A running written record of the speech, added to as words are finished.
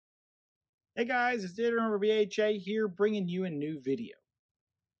Hey guys, it's Data Remember BHA here bringing you a new video.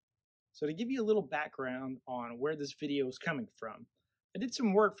 So to give you a little background on where this video is coming from, I did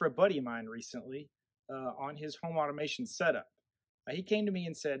some work for a buddy of mine recently on his home automation setup. He came to me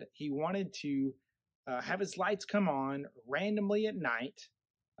and said he wanted to have his lights come on randomly at night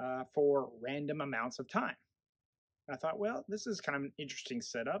for random amounts of time. And I thought, well, this is kind of an interesting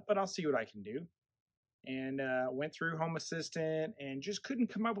setup, but I'll see what I can do. And went through Home Assistant and just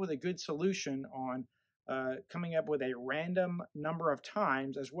couldn't come up with a good solution on coming up with a random number of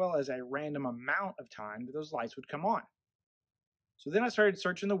times as well as a random amount of time that those lights would come on. So then I started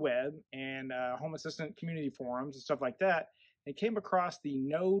searching the web and Home Assistant community forums and stuff like that, and came across the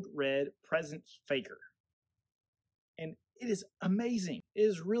Node Red Presence Faker. And it is amazing. It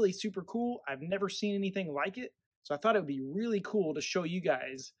is really super cool. I've never seen anything like it. So I thought it would be really cool to show you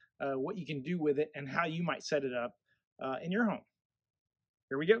guys what you can do with it and how you might set it up in your home.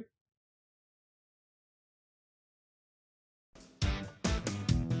 Here we go.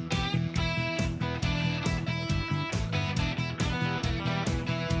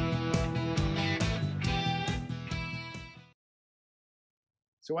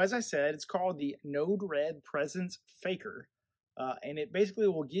 So as I said, it's called the Node Red Presence Faker, and it basically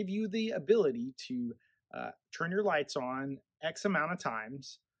will give you the ability to turn your lights on X amount of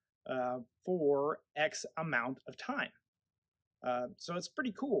times for X amount of time. So it's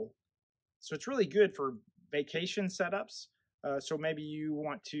pretty cool. So it's really good for vacation setups. So maybe you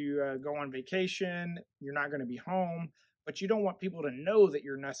want to go on vacation, you're not going to be home, but you don't want people to know that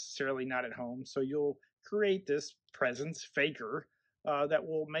you're necessarily not at home. So you'll create this presence faker that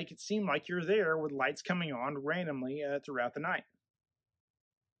will make it seem like you're there with lights coming on randomly throughout the night.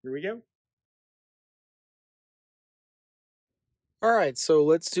 Here we go. All right, so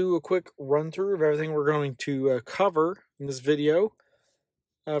let's do a quick run through of everything we're going to cover in this video.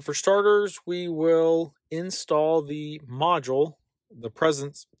 For starters, we will install the module, the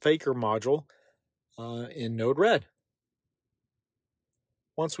Presence Faker module, in Node-RED.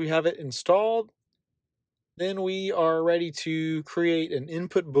 Once we have it installed, then we are ready to create an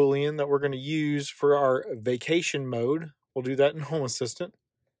input boolean that we're going to use for our vacation mode. We'll do that in Home Assistant.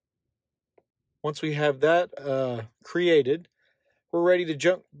 Once we have that created, we're ready to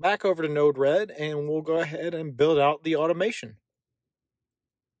jump back over to Node-RED, and we'll go ahead and build out the automation.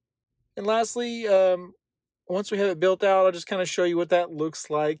 And lastly, once we have it built out, I'll just kind of show you what that looks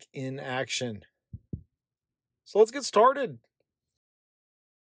like in action. So let's get started.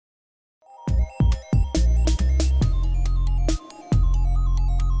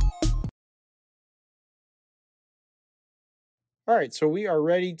 All right, so we are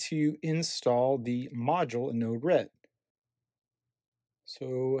ready to install the module in Node-RED.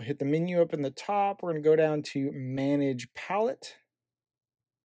 So hit the menu up in the top. We're going to go down to Manage Palette.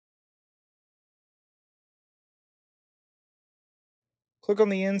 Click on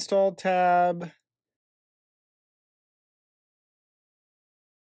the Install tab.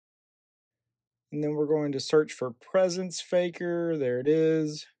 And then we're going to search for Presence Faker. There it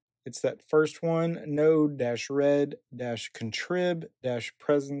is. It's that first one,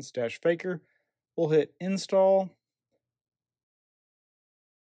 node-red-contrib-presence-faker. We'll hit Install.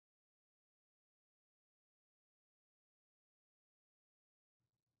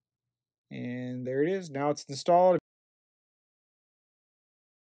 And there it is. Now it's installed.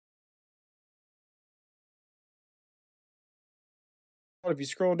 If you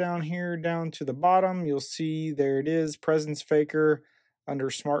scroll down here, down to the bottom, you'll see there it is, Presence Faker under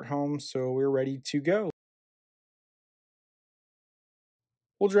Smart Home. So we're ready to go.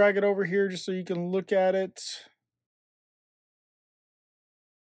 We'll drag it over here just so you can look at it.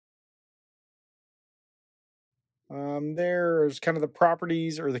 There's kind of the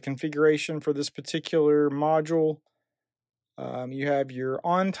properties or the configuration for this particular module. You have your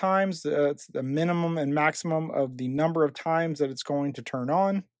on times, it's the minimum and maximum of the number of times that it's going to turn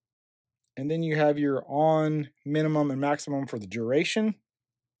on. And then you have your on minimum and maximum for the duration.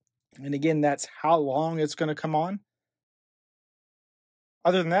 And again, that's how long it's going to come on.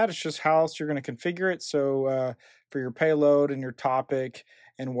 Other than that, it's just how else you're going to configure it. So for your payload and your topic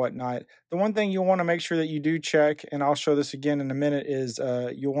and whatnot. The one thing you'll want to make sure that you do check, and I'll show this again in a minute, is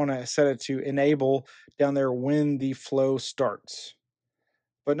you'll want to set it to enable down there when the flow starts.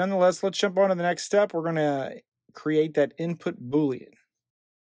 But nonetheless, let's jump on to the next step. We're going to create that input boolean.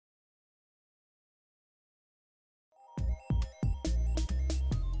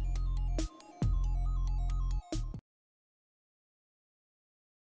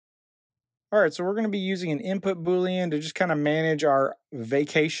 All right, so we're going to be using an input boolean to just kind of manage our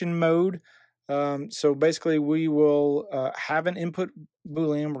vacation mode So basically, we will have an input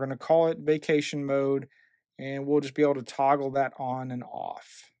Boolean. We're going to call it vacation mode, and we'll just be able to toggle that on and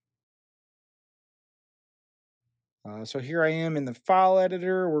off. So here I am in the file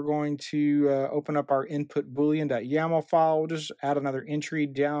editor. We're going to open up our input boolean.yaml file. We'll just add another entry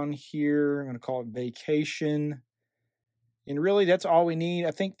down here. I'm going to call it vacation. And really, that's all we need.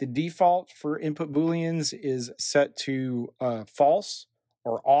 I think the default for input booleans is set to false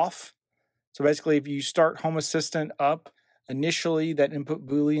or off. So basically, if you start Home Assistant up, initially that input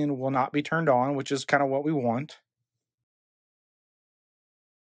boolean will not be turned on, which is kind of what we want.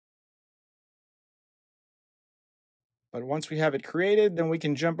 But once we have it created, then we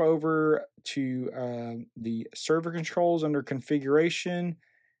can jump over to the server controls under configuration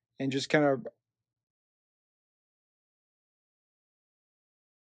and just kind of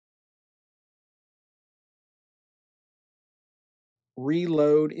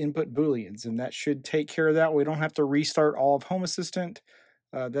reload input booleans, and that should take care of that. We don't have to restart all of Home Assistant.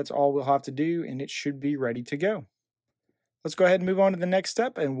 That's all we'll have to do, and it should be ready to go. Let's go ahead and move on to the next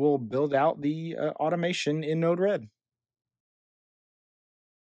step, and we'll build out the automation in Node-RED.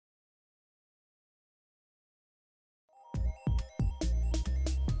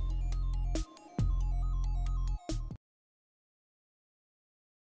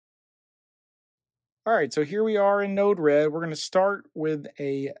 All right, so here we are in Node-RED. We're going to start with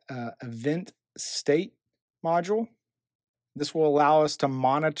a event state module. This will allow us to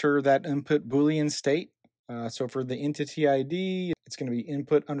monitor that input Boolean state. So for the entity ID, it's going to be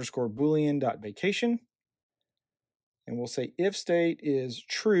input underscore Boolean.vacation. And we'll say if state is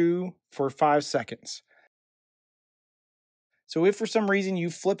true for 5 seconds. So if for some reason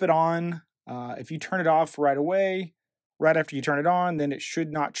you flip it on, if you turn it off right away, right after you turn it on, then it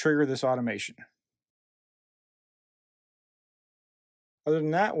should not trigger this automation. Other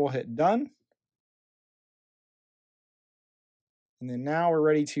than that, we'll hit done. And then now we're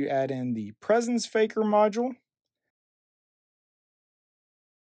ready to add in the presence faker module.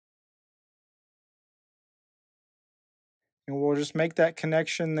 And we'll just make that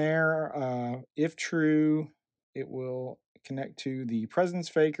connection there. If true, it will connect to the presence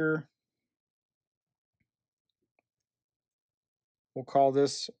faker. We'll call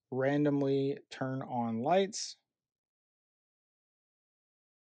this randomly turn on lights.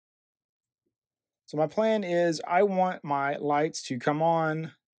 So my plan is I want my lights to come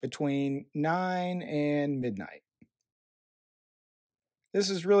on between 9 and midnight. This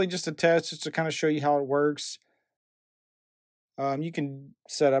is really just a test just to kind of show you how it works. You can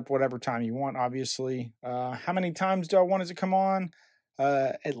set up whatever time you want, obviously. How many times do I want it to come on?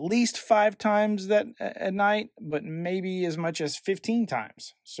 At least 5 times that at night, but maybe as much as 15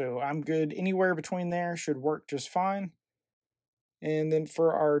 times. So I'm good anywhere between there, should work just fine. And then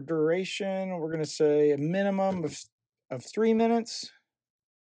for our duration, we're going to say a minimum of 3 minutes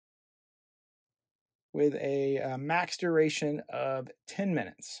with a max duration of 10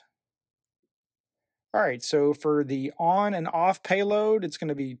 minutes. All right, so for the on and off payload, it's going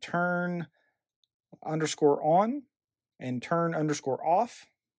to be turn underscore on and turn underscore off.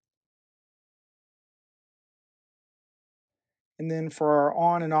 And then for our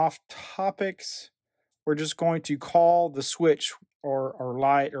on and off topics, we're just going to call the switch or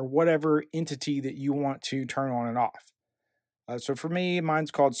light or whatever entity that you want to turn on and off. So for me, mine's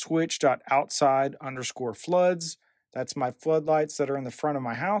called switch.outside underscore floods. That's my floodlights that are in the front of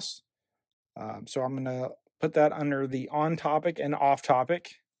my house. So I'm going to put that under the on topic and off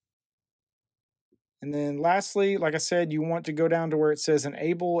topic. And then lastly, like I said, you want to go down to where it says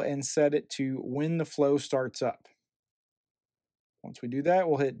enable and set it to when the flow starts up. Once we do that,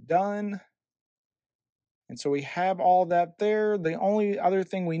 we'll hit done. And so we have all that there. The only other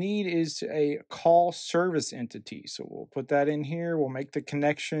thing we need is a call service entity. So we'll put that in here. We'll make the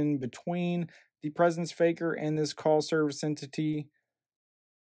connection between the presence faker and this call service entity.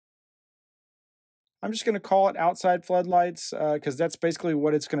 I'm just going to call it outside floodlights because that's basically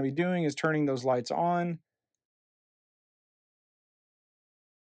what it's going to be doing, is turning those lights on.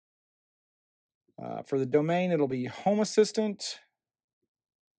 For the domain, it'll be Home Assistant.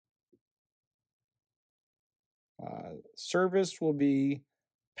 Service will be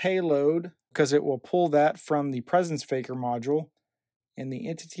payload because it will pull that from the presence faker module, and the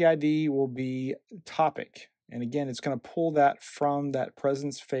entity ID will be topic. And again, it's going to pull that from that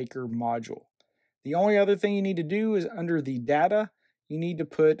presence faker module. The only other thing you need to do is under the data, you need to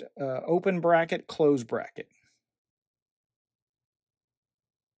put open bracket, close bracket.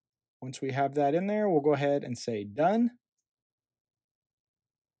 Once we have that in there, we'll go ahead and say done.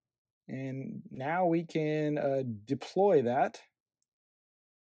 And now we can deploy that.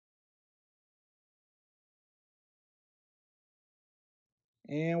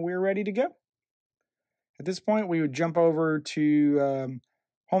 and we're ready to go. At this point, we would jump over to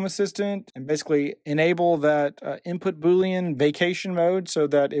Home Assistant and basically enable that input Boolean vacation mode so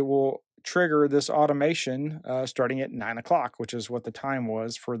that it will trigger this automation starting at 9 o'clock, which is what the time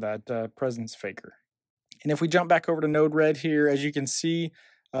was for that presence faker. And if we jump back over to Node-RED here, as you can see,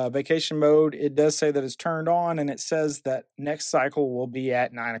 vacation mode, it does say that it's turned on, and it says that next cycle will be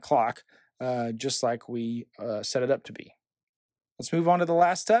at 9 o'clock, just like we set it up to be. Let's move on to the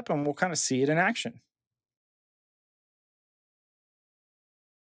last step, and we'll kind of see it in action.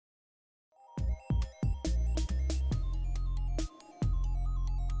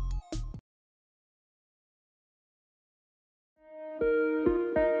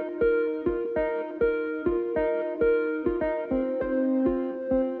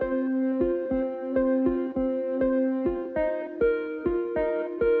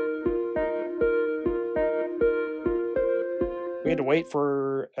 We had to wait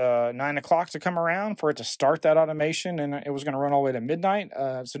for 9 o'clock to come around for it to start that automation, and it was going to run all the way to midnight.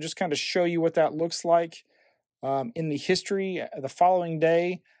 So just kind of show you what that looks like. In the history, the following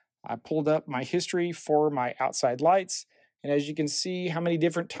day, I pulled up my history for my outside lights. And as you can see how many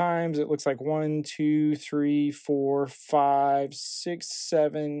different times, it looks like 1, 2, 3, 4, 5, 6,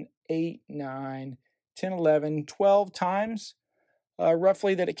 7, 8, 9, 10, 11, 12 times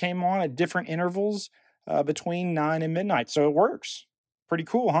roughly that it came on at different intervals between 9 and midnight. So it works. Pretty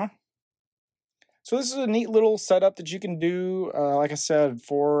cool, huh? So this is a neat little setup that you can do, like I said,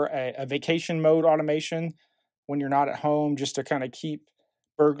 for a vacation mode automation when you're not at home, just to kind of keep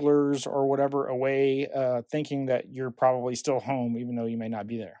burglars or whatever away, thinking that you're probably still home, even though you may not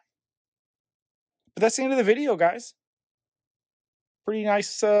be there. But that's the end of the video, guys. Pretty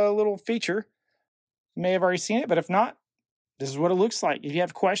nice little feature. You may have already seen it, but if not, this is what it looks like. If you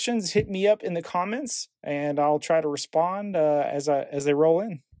have questions, hit me up in the comments, and I'll try to respond as they roll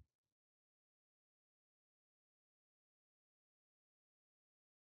in.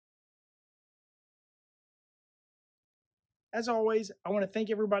 As always, I want to thank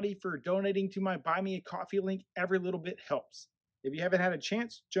everybody for donating to my Buy Me a Coffee link. Every little bit helps. If you haven't had a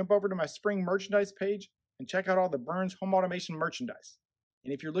chance, jump over to my spring merchandise page and check out all the Burns home automation merchandise.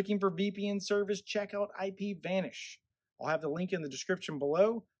 And if you're looking for VPN service, check out IPVanish. I'll have the link in the description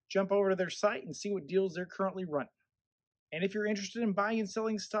below. Jump over to their site and see what deals they're currently running. And if you're interested in buying and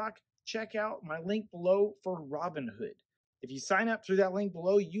selling stock, check out my link below for Robinhood. If you sign up through that link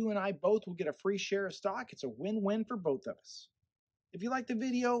below, you and I both will get a free share of stock. It's a win-win for both of us. If you liked the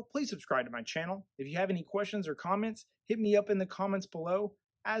video, please subscribe to my channel. If you have any questions or comments, hit me up in the comments below.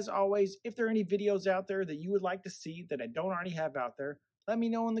 As always, if there are any videos out there that you would like to see that I don't already have out there, let me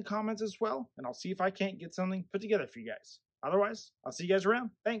know in the comments as well, and I'll see if I can't get something put together for you guys. Otherwise, I'll see you guys around.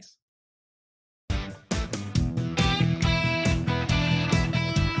 Thanks.